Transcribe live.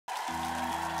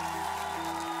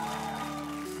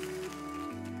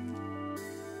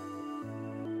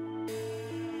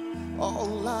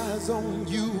All eyes on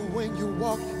you when you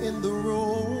walk in the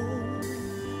room.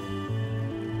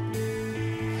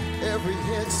 Every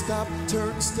head stop,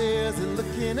 turn, stares and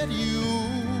looking at you.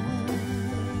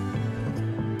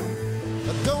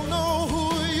 I don't know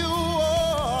who you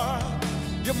are.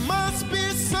 You must be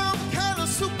some kind of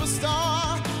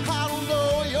superstar. I don't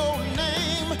know your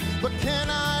name, but can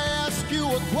I ask you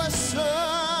a question?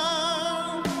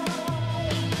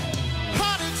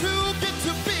 How did you get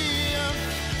to be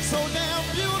so damn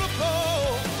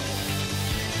beautiful?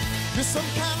 You're some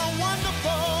kind of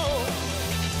wonderful,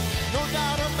 no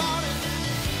doubt about it.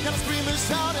 Gotta scream and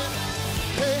shout it.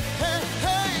 Hey, hey,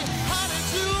 hey. How did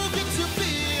you get to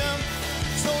be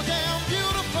so damn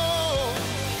beautiful?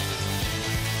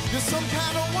 You're some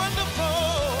kind of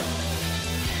wonderful,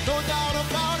 no doubt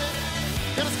about it.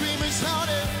 Gotta scream and shout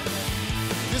it.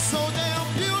 You're so damn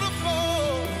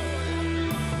beautiful.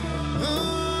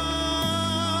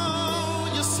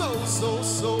 Oh, you're so, so,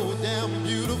 so damn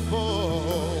beautiful.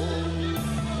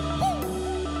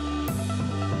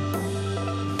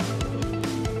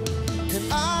 And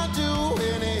I'd do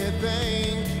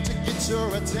anything to get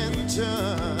your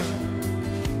attention.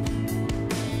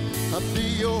 I'd be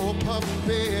your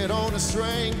puppet on a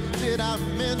string. Did I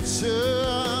mention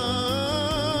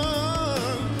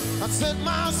I set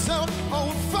myself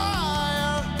on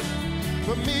fire?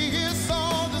 For me it's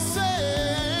all the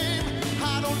same.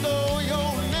 I don't know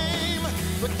your name,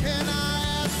 but can I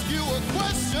ask you a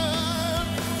question?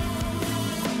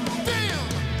 Damn,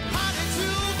 how did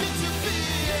you get to be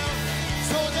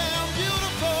so damn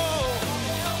beautiful?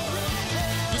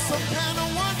 You're some kind of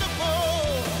wonderful,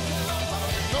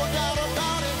 no doubt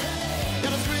about it.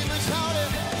 Gotta scream and shout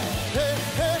it. Hey,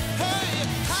 hey, hey.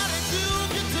 How did you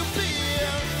get to be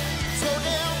so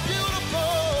damn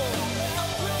beautiful?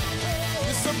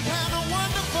 You're some kind of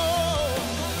wonderful,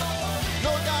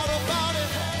 no doubt about it.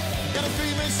 Gotta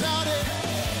scream and shout it.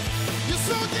 You're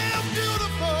so damn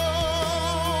beautiful.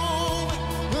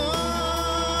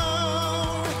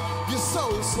 Oh, you're so,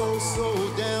 so, so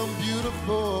damn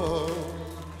beautiful.